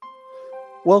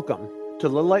Welcome to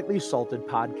the Lightly Salted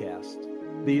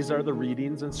Podcast. These are the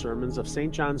readings and sermons of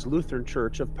St. John's Lutheran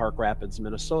Church of Park Rapids,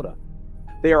 Minnesota.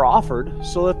 They are offered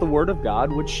so that the Word of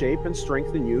God would shape and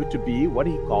strengthen you to be what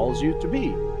He calls you to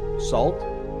be, salt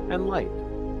and light.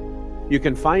 You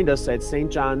can find us at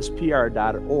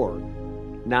stjohnspr.org.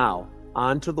 Now,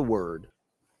 on to the Word.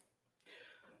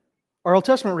 Our Old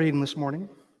Testament reading this morning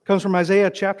comes from Isaiah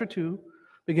chapter 2,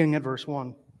 beginning at verse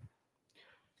 1.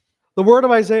 The word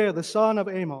of Isaiah, the son of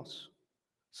Amos,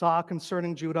 saw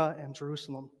concerning Judah and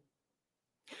Jerusalem.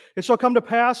 It shall come to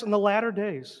pass in the latter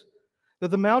days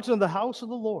that the mountain of the house of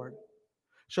the Lord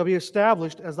shall be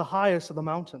established as the highest of the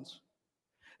mountains,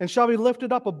 and shall be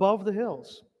lifted up above the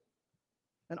hills,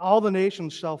 and all the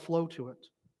nations shall flow to it.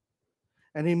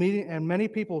 And many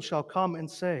people shall come and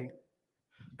say,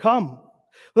 Come,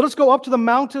 let us go up to the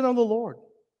mountain of the Lord,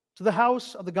 to the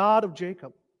house of the God of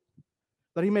Jacob,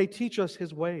 that He may teach us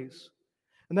His ways,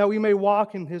 and that we may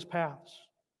walk in His paths.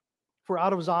 For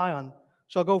out of Zion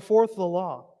shall go forth the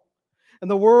law,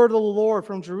 and the word of the Lord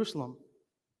from Jerusalem.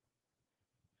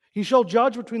 He shall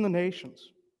judge between the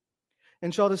nations,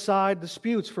 and shall decide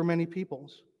disputes for many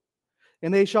peoples.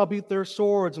 And they shall beat their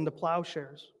swords into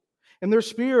plowshares, and their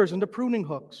spears into pruning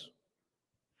hooks.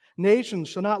 Nations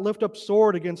shall not lift up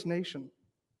sword against nation,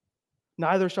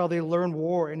 neither shall they learn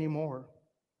war any more.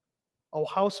 O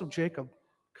house of Jacob,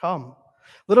 come,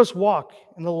 let us walk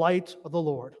in the light of the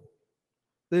Lord.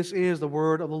 This is the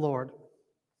word of the Lord.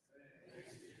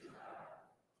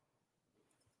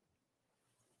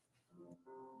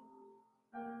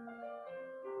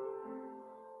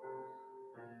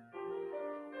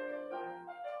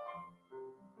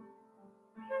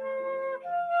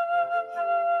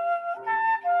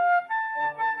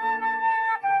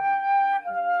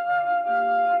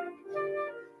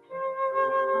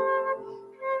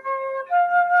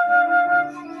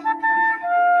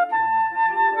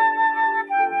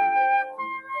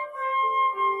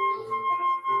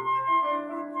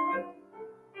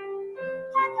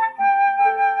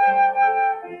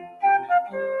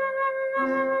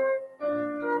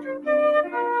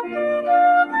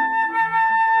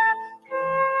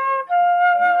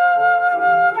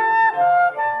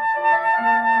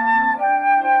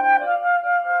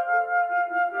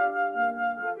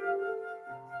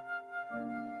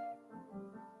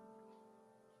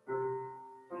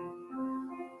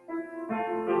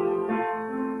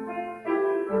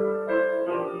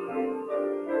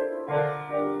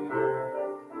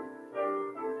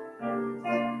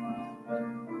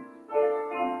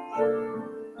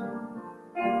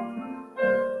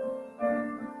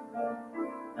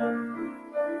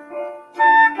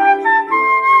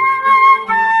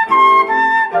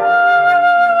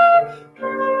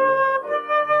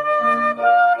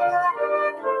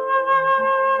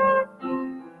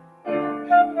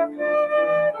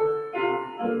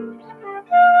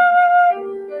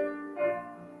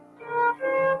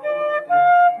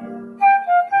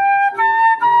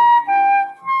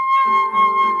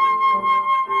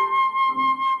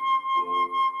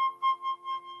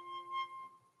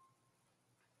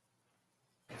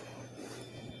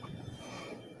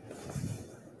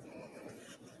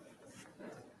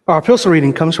 Our epistle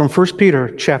reading comes from 1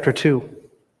 Peter chapter 2.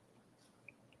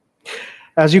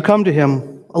 As you come to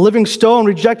Him, a living stone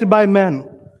rejected by men,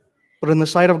 but in the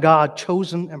sight of God,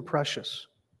 chosen and precious.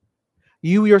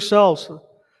 You yourselves,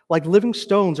 like living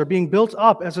stones, are being built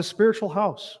up as a spiritual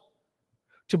house,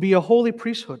 to be a holy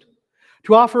priesthood,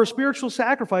 to offer spiritual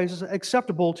sacrifices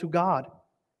acceptable to God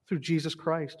through Jesus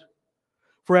Christ.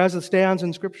 For as it stands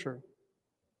in Scripture,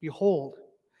 Behold,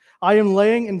 I am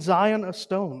laying in Zion a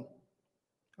stone,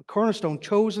 a cornerstone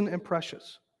chosen and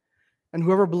precious, and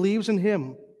whoever believes in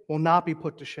Him will not be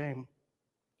put to shame.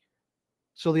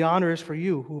 So the honor is for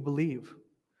you who believe.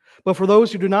 But for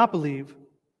those who do not believe,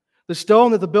 the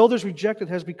stone that the builders rejected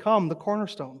has become the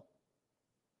cornerstone,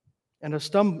 and a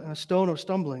stone of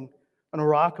stumbling and a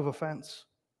rock of offense.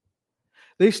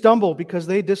 They stumble because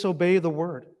they disobey the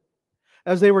word,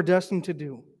 as they were destined to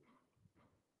do.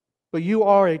 But you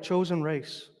are a chosen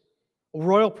race, a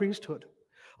royal priesthood,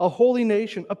 a holy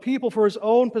nation, a people for His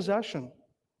own possession,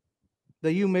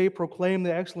 that you may proclaim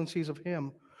the excellencies of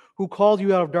Him who called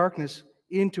you out of darkness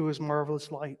into His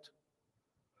marvelous light.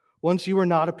 Once you were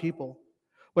not a people,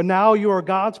 but now you are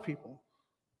God's people.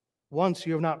 Once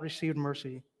you have not received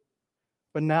mercy,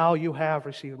 but now you have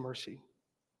received mercy.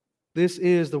 This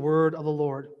is the word of the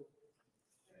Lord.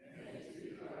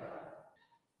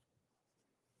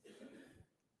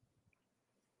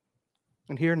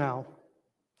 And here now,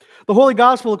 the Holy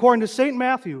Gospel according to St.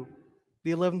 Matthew,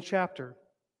 the 11th chapter.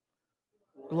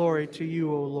 Glory to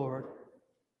you, O Lord.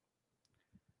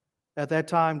 At that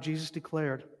time, Jesus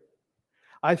declared,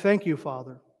 I thank you,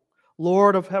 Father,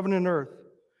 Lord of heaven and earth,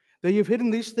 that you've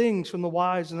hidden these things from the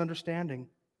wise and understanding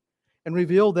and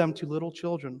revealed them to little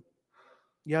children.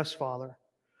 Yes, Father,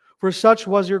 for such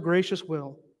was your gracious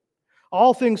will.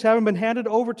 All things having been handed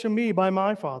over to me by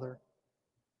my Father.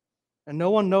 And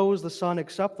no one knows the Son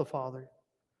except the Father,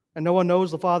 and no one knows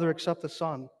the Father except the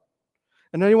Son,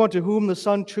 and anyone to whom the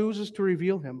Son chooses to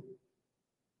reveal him.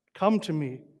 Come to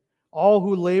me, all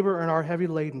who labor and are heavy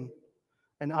laden,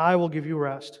 and I will give you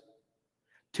rest.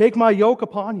 Take my yoke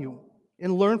upon you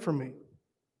and learn from me,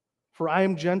 for I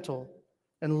am gentle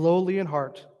and lowly in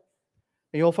heart,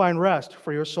 and you'll find rest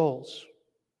for your souls.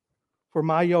 For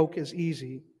my yoke is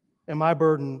easy and my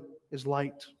burden is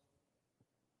light.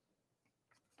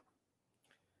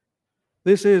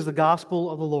 This is the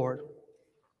gospel of the Lord.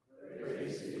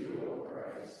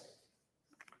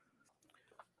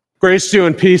 Grace to you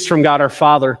and peace from God our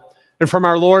Father and from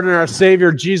our Lord and our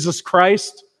Savior Jesus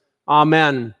Christ.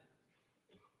 Amen.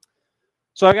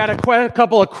 So I got a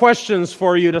couple of questions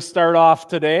for you to start off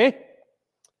today.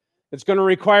 It's going to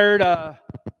require to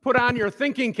put on your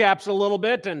thinking caps a little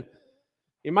bit, and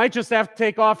you might just have to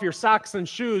take off your socks and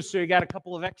shoes so you got a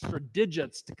couple of extra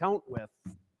digits to count with.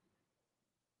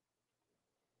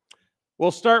 We'll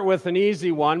start with an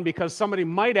easy one because somebody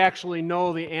might actually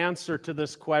know the answer to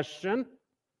this question.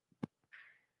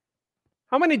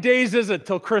 How many days is it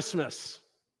till Christmas?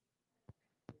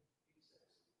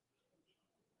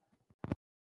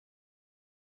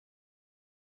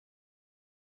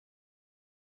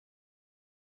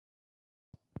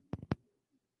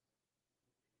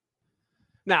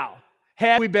 Now,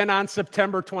 had we been on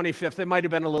September 25th, it might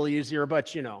have been a little easier,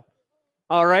 but you know.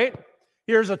 All right,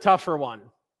 here's a tougher one.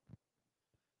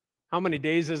 How many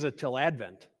days is it till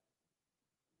Advent?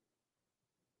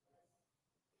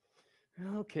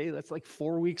 Okay, that's like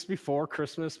 4 weeks before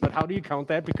Christmas, but how do you count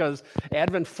that? Because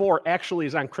Advent 4 actually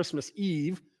is on Christmas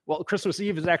Eve. Well, Christmas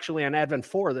Eve is actually on Advent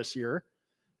 4 this year,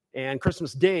 and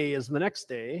Christmas Day is the next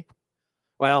day.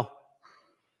 Well,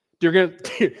 dear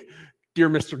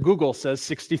Mr. Google says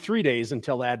 63 days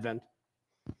until Advent.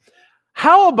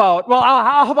 How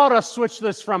about us switch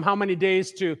this from how many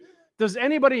days to, does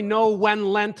anybody know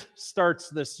when Lent starts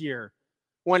this year?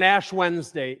 When Ash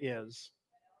Wednesday is?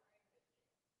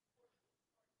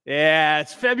 Yeah,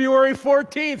 it's February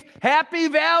 14th. Happy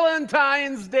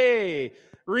Valentine's Day.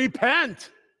 Repent,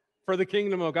 for the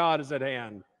kingdom of God is at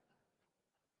hand.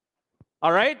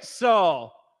 All right,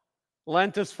 so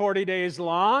Lent is 40 days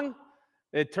long.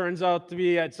 It turns out to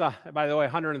be, by the way,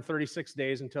 136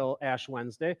 days until Ash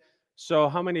Wednesday. So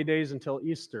how many days until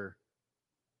Easter?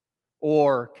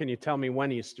 Or can you tell me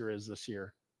when Easter is this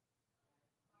year?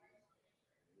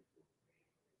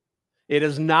 It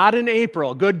is not in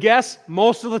April. Good guess.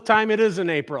 Most of the time it is in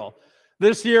April.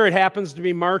 This year it happens to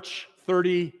be March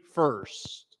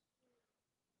 31st.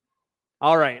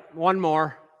 All right, one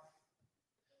more.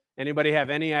 Anybody have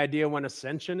any idea when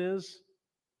Ascension is?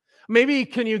 Maybe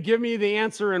can you give me the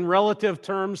answer in relative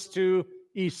terms to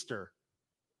Easter?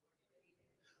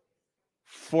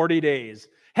 40 days.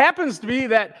 Happens to be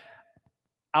that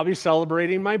I'll be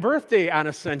celebrating my birthday on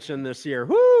Ascension this year.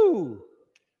 Woo!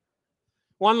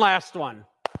 One last one.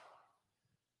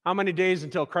 How many days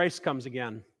until Christ comes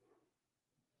again?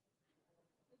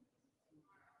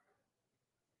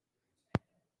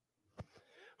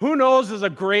 Who knows is a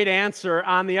great answer.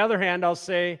 On the other hand, I'll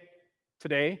say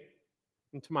today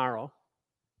and tomorrow,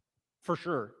 for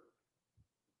sure.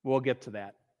 We'll get to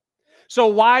that. So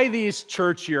why these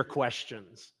church year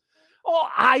questions? Oh,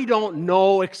 I don't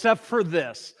know, except for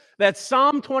this, that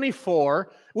Psalm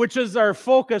 24, which is our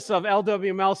focus of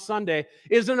LWML Sunday,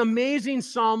 is an amazing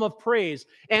psalm of praise.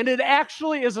 And it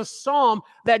actually is a psalm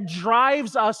that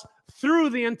drives us through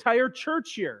the entire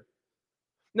church year.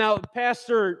 Now,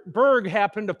 Pastor Berg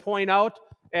happened to point out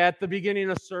at the beginning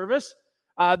of service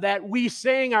that we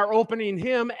sang our opening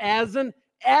hymn as an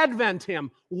Advent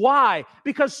hymn. Why?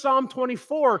 Because Psalm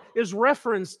 24 is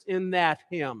referenced in that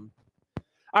hymn.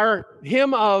 Our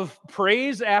hymn of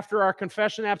praise after our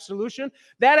confession absolution,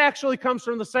 that actually comes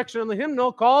from the section of the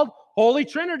hymnal called Holy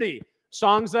Trinity,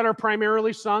 songs that are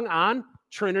primarily sung on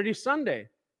Trinity Sunday.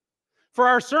 For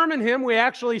our sermon hymn, we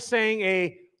actually sang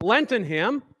a Lenten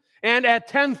hymn, and at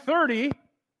 10:30,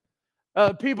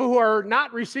 people who are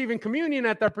not receiving communion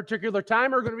at that particular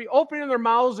time are going to be opening their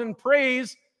mouths in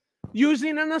praise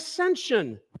using an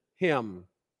Ascension hymn.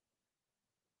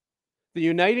 The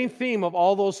uniting theme of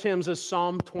all those hymns is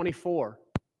Psalm 24,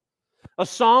 a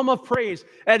psalm of praise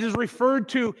that is referred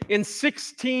to in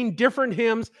 16 different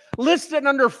hymns, listed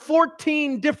under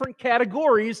 14 different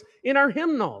categories in our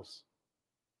hymnals.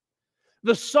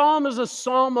 The psalm is a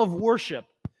psalm of worship.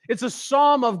 It's a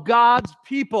psalm of God's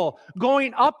people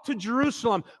going up to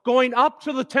Jerusalem, going up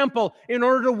to the temple in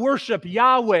order to worship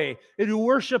Yahweh and to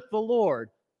worship the Lord,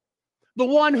 the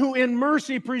one who in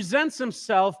mercy presents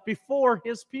himself before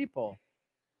his people.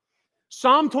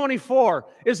 Psalm 24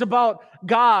 is about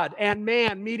God and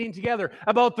man meeting together,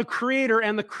 about the Creator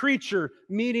and the creature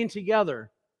meeting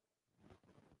together.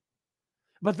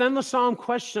 But then the psalm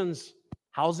questions,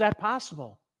 how's that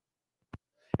possible?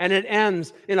 And it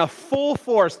ends in a full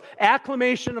force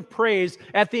acclamation of praise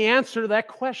at the answer to that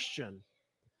question.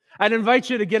 I'd invite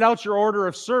you to get out your order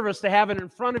of service to have it in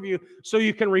front of you so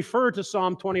you can refer to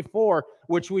Psalm 24,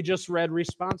 which we just read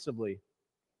responsively.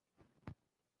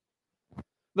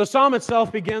 The psalm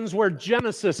itself begins where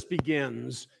Genesis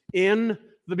begins, in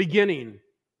the beginning.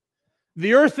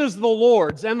 The earth is the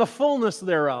Lord's and the fullness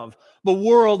thereof, the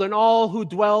world and all who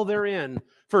dwell therein.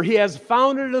 For he has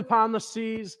founded it upon the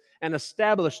seas and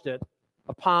established it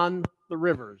upon the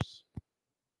rivers.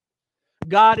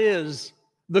 God is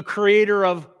the creator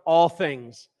of all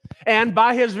things. And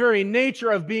by his very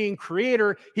nature of being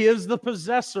creator, he is the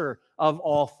possessor of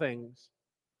all things.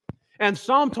 And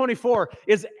Psalm 24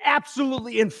 is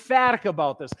absolutely emphatic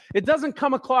about this. It doesn't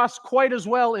come across quite as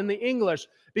well in the English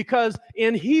because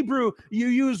in Hebrew, you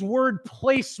use word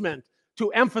placement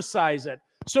to emphasize it.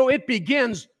 So it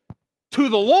begins, to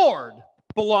the Lord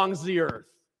belongs the earth,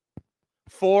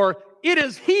 for it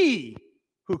is he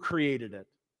who created it.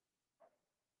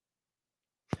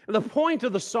 And the point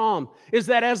of the psalm is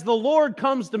that as the Lord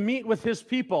comes to meet with his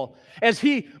people, as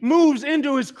he moves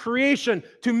into his creation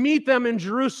to meet them in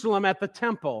Jerusalem at the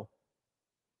temple,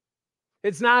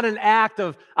 it's not an act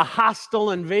of a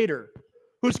hostile invader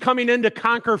who's coming in to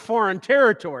conquer foreign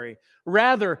territory.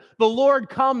 Rather, the Lord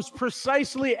comes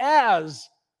precisely as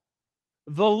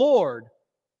the Lord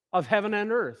of heaven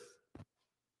and earth.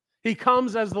 He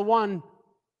comes as the one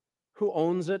who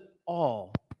owns it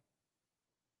all.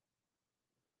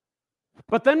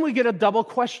 But then we get a double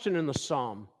question in the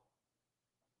psalm.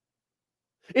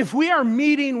 If we are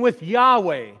meeting with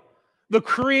Yahweh, the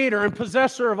creator and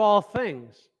possessor of all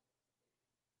things,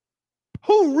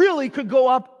 who really could go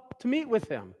up to meet with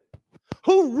him?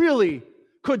 Who really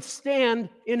could stand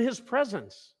in his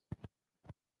presence?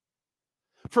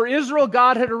 For Israel,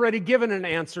 God had already given an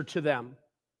answer to them.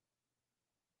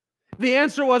 The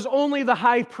answer was only the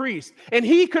high priest, and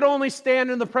he could only stand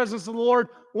in the presence of the Lord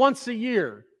once a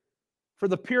year for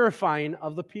the purifying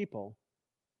of the people.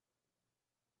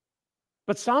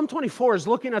 But Psalm 24 is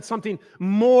looking at something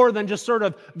more than just sort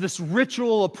of this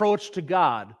ritual approach to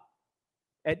God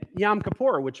at Yom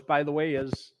Kippur, which, by the way,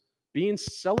 is being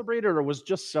celebrated or was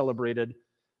just celebrated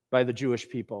by the Jewish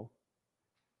people.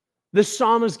 This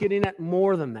psalm is getting at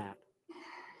more than that,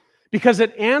 because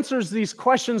it answers these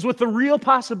questions with the real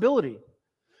possibility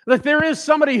that there is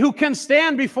somebody who can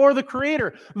stand before the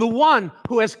Creator, the one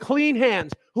who has clean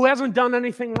hands, who hasn't done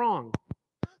anything wrong,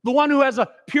 the one who has a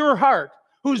pure heart,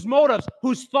 whose motives,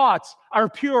 whose thoughts are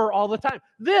pure all the time.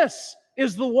 This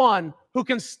is the one who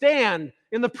can stand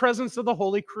in the presence of the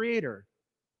Holy Creator.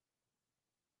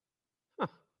 Huh.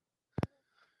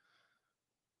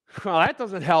 Well, that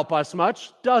doesn't help us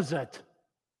much, does it?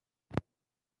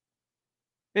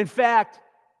 In fact,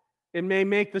 it may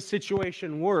make the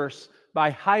situation worse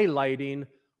by highlighting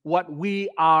what we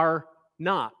are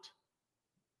not.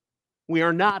 We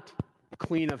are not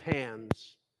clean of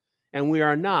hands, and we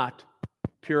are not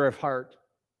pure of heart.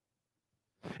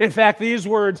 In fact, these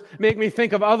words make me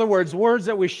think of other words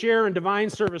that we share in Divine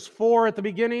Service 4 at the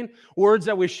beginning, words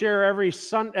that we share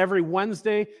every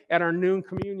Wednesday at our noon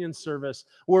communion service,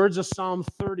 words of Psalm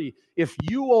 30. If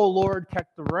you, O Lord,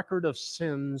 kept the record of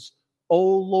sins, O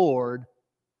Lord,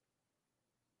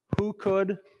 who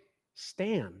could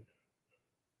stand?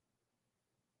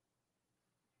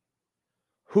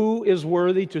 Who is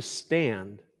worthy to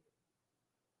stand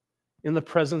in the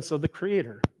presence of the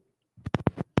Creator?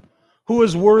 Who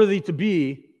is worthy to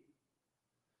be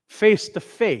face to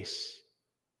face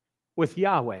with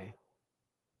Yahweh?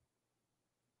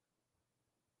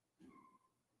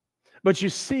 But you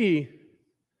see,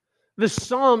 this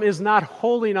psalm is not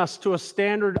holding us to a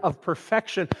standard of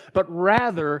perfection, but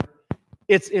rather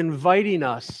it's inviting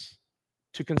us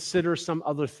to consider some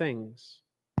other things.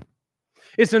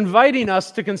 It's inviting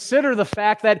us to consider the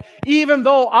fact that even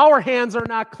though our hands are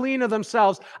not clean of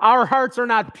themselves, our hearts are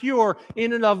not pure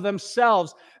in and of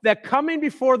themselves, that coming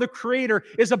before the Creator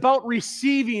is about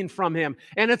receiving from Him,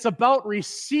 and it's about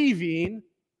receiving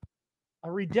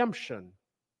a redemption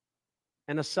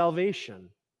and a salvation.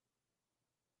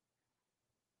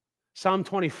 Psalm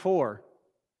 24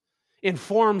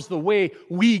 informs the way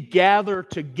we gather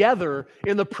together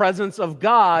in the presence of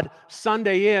God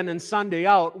Sunday in and Sunday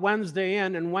out, Wednesday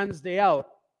in and Wednesday out.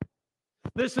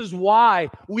 This is why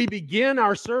we begin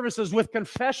our services with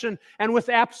confession and with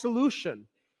absolution.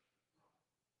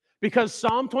 Because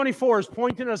Psalm 24 is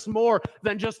pointing us more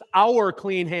than just our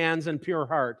clean hands and pure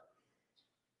heart.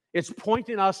 It's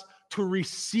pointing us to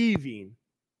receiving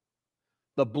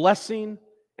the blessing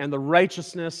and the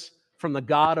righteousness from the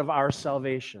God of our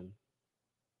salvation.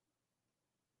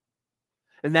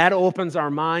 And that opens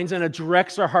our minds and it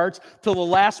directs our hearts to the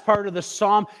last part of the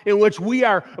psalm, in which we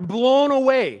are blown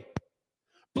away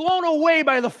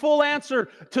by the full answer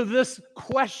to these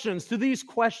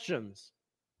questions,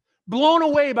 blown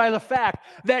away by the fact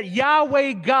that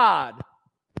Yahweh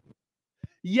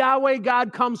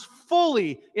God comes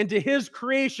fully into his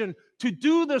creation to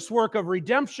do this work of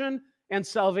redemption and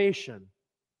salvation.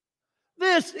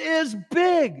 This is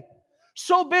big.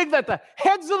 So big that the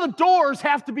heads of the doors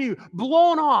have to be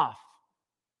blown off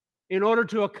in order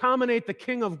to accommodate the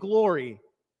King of Glory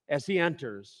as he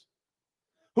enters.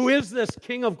 Who is this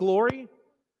King of Glory?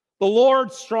 The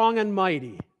Lord strong and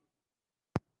mighty.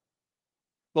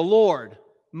 The Lord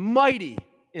mighty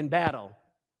in battle.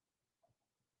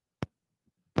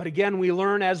 But again, we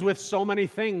learn, as with so many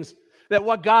things, that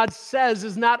what God says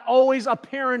is not always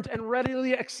apparent and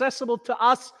readily accessible to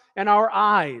us and our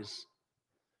eyes.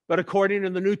 But according to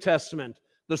the New Testament,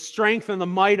 the strength and the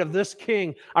might of this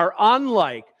king are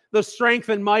unlike the strength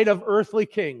and might of earthly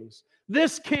kings.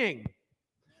 This king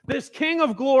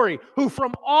of glory, who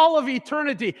from all of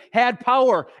eternity had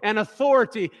power and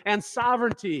authority and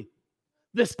sovereignty,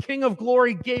 this King of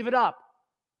glory gave it up.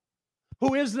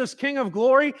 Who is this King of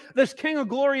glory? This King of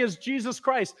glory is Jesus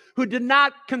Christ, who did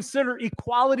not consider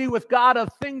equality with God a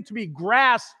thing to be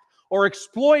grasped or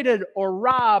exploited or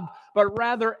robbed, but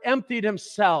rather emptied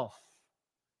himself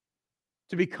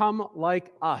to become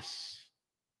like us.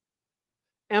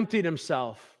 Emptied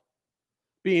himself,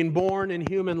 being born in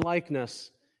human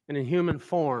likeness and in human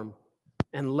form,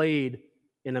 and laid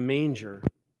in a manger.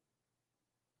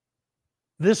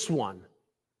 This one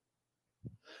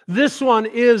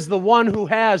is the one who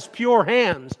has pure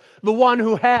hands, the one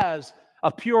who has a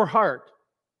pure heart.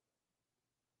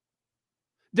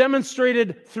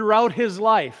 Demonstrated throughout his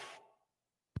life.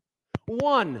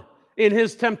 One, in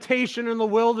his temptation in the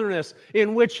wilderness,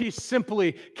 in which he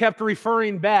simply kept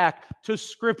referring back to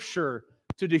Scripture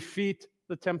to defeat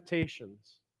the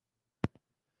temptations.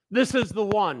 This is the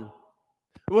one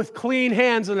with clean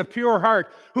hands and a pure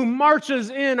heart who marches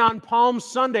in on Palm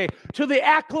Sunday to the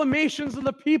acclamations of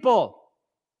the people.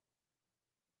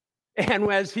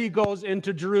 And as he goes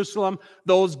into Jerusalem,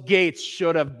 those gates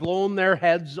should have blown their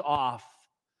heads off,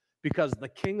 because the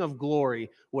King of Glory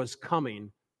was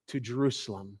coming to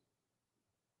Jerusalem.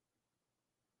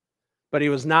 But he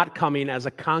was not coming as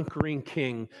a conquering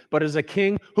king, but as a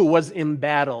king who was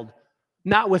embattled,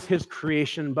 not with his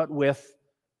creation, but with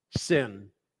sin,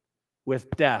 with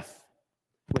death,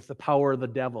 with the power of the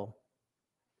devil.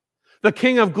 The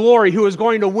King of Glory who is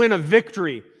going to win a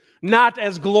victory, not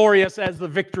as glorious as the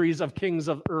victories of kings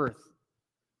of earth,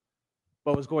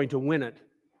 but was going to win it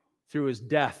through his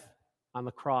death on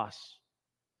the cross,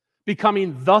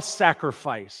 becoming the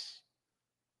sacrifice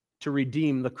to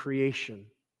redeem the creation.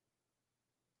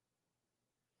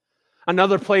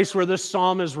 Another place where this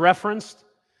psalm is referenced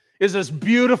is this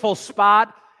beautiful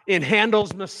spot in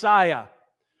Handel's Messiah,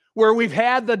 where we've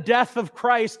had the death of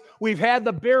Christ, we've had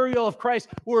the burial of Christ.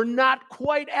 We're not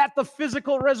quite at the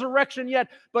physical resurrection yet,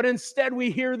 but instead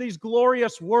we hear these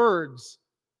glorious words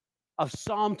of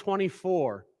Psalm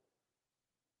 24.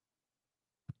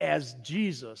 As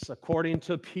Jesus, according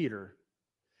to Peter,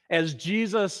 as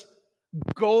Jesus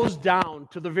goes down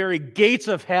to the very gates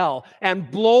of hell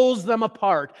and blows them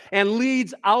apart and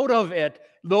leads out of it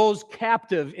those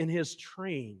captive in his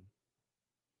train,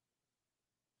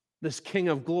 this King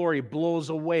of Glory blows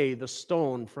away the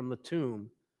stone from the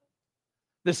tomb.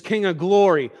 This King of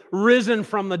Glory, risen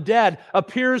from the dead,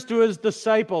 appears to his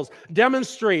disciples,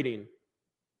 demonstrating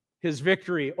his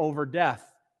victory over death,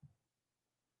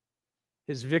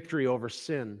 his victory over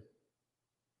sin.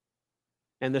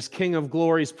 And this King of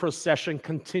Glory's procession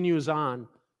continues on.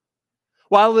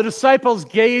 While the disciples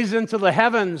gaze into the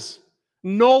heavens,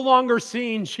 no longer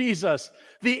seeing Jesus,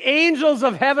 the angels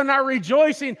of heaven are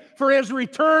rejoicing for his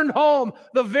return home,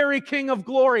 the very King of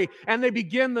Glory, and they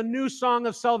begin the new song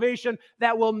of salvation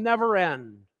that will never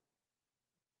end.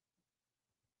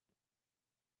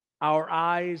 Our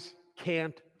eyes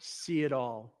can't see it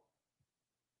all.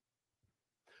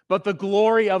 But the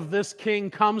glory of this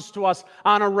King comes to us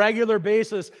on a regular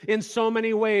basis in so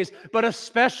many ways. But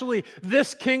especially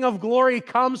this King of glory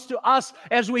comes to us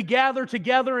as we gather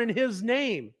together in His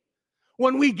name.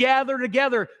 When we gather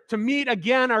together to meet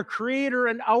again our Creator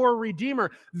and our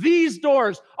Redeemer, these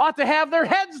doors ought to have their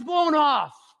heads blown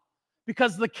off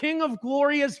because the King of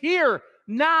glory is here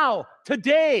now,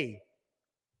 today.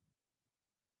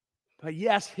 But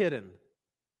yes, hidden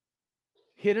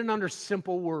under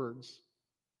simple words.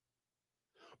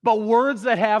 But words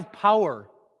that have power.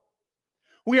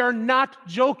 We are not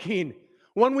joking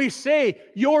when we say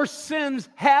your sins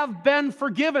have been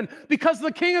forgiven because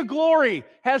the King of glory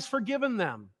has forgiven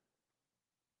them.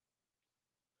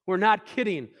 We're not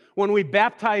kidding when we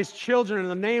baptize children in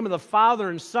the name of the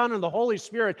Father and Son and the Holy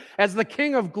Spirit as the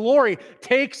King of glory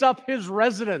takes up His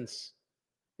residence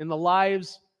in the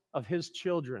lives of His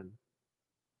children.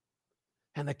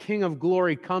 And the King of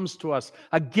glory comes to us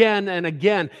again and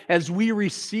again as we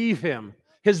receive Him,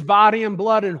 His body and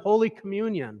blood in Holy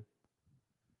Communion.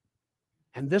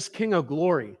 And this King of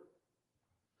glory,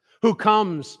 who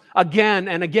comes again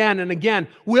and again and again,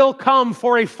 will come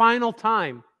for a final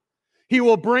time. He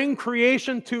will bring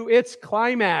creation to its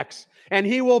climax, and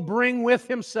He will bring with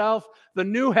Himself the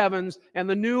new heavens and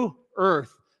the new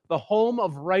earth, the home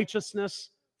of righteousness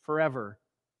forever.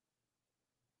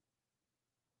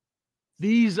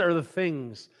 These are the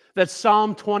things that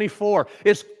Psalm 24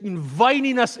 is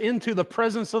inviting us into the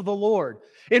presence of the Lord,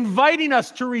 inviting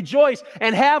us to rejoice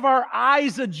and have our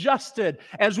eyes adjusted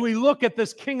as we look at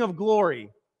this King of glory,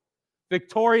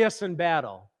 victorious in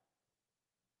battle,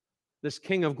 this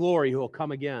King of glory who will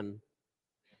come again.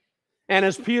 And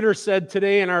as Peter said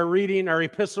today in our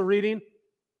epistle reading,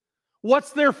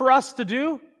 what's there for us to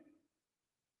do?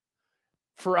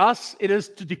 For us, it is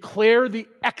to declare the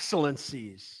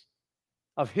excellencies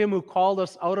of Him who called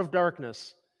us out of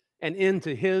darkness and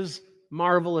into His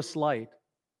marvelous light.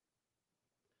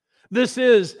 This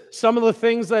is some of the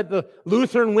things that the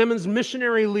Lutheran Women's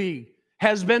Missionary League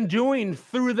has been doing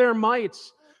through their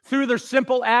mites, through their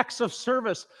simple acts of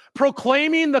service,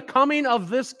 proclaiming the coming of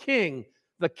this King,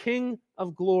 the King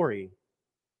of glory.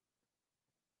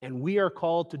 And we are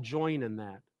called to join in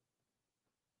that.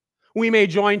 We may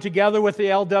join together with the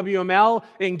LWML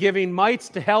in giving mites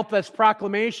to help this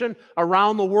proclamation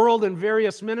around the world in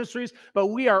various ministries, but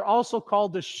we are also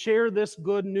called to share this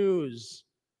good news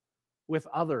with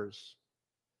others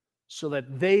so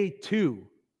that they too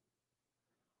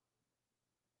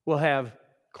will have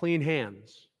clean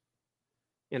hands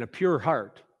and a pure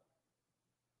heart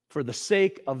for the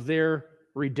sake of their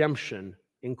redemption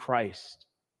in Christ.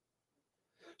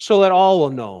 So that all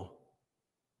will know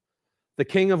the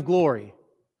King of glory.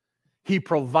 He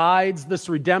provides this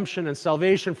redemption and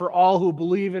salvation for all who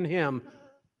believe in Him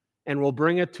and will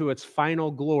bring it to its final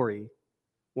glory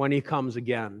when He comes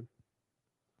again.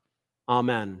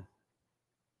 Amen.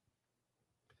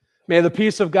 May the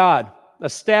peace of God,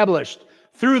 established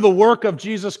through the work of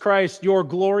Jesus Christ, your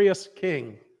glorious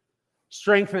King,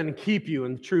 strengthen and keep you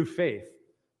in true faith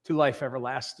to life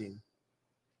everlasting.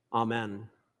 Amen.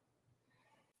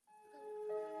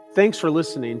 Thanks for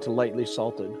listening to Lightly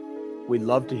Salted. We'd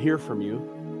love to hear from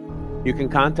you. You can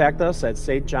contact us at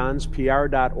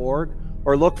stjohnspr.org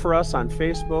or look for us on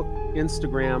Facebook,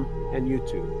 Instagram, and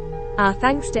YouTube. Our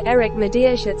thanks to Eric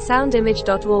Mediash at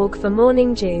soundimage.org for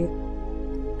Morning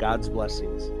Dew. God's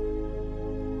blessings.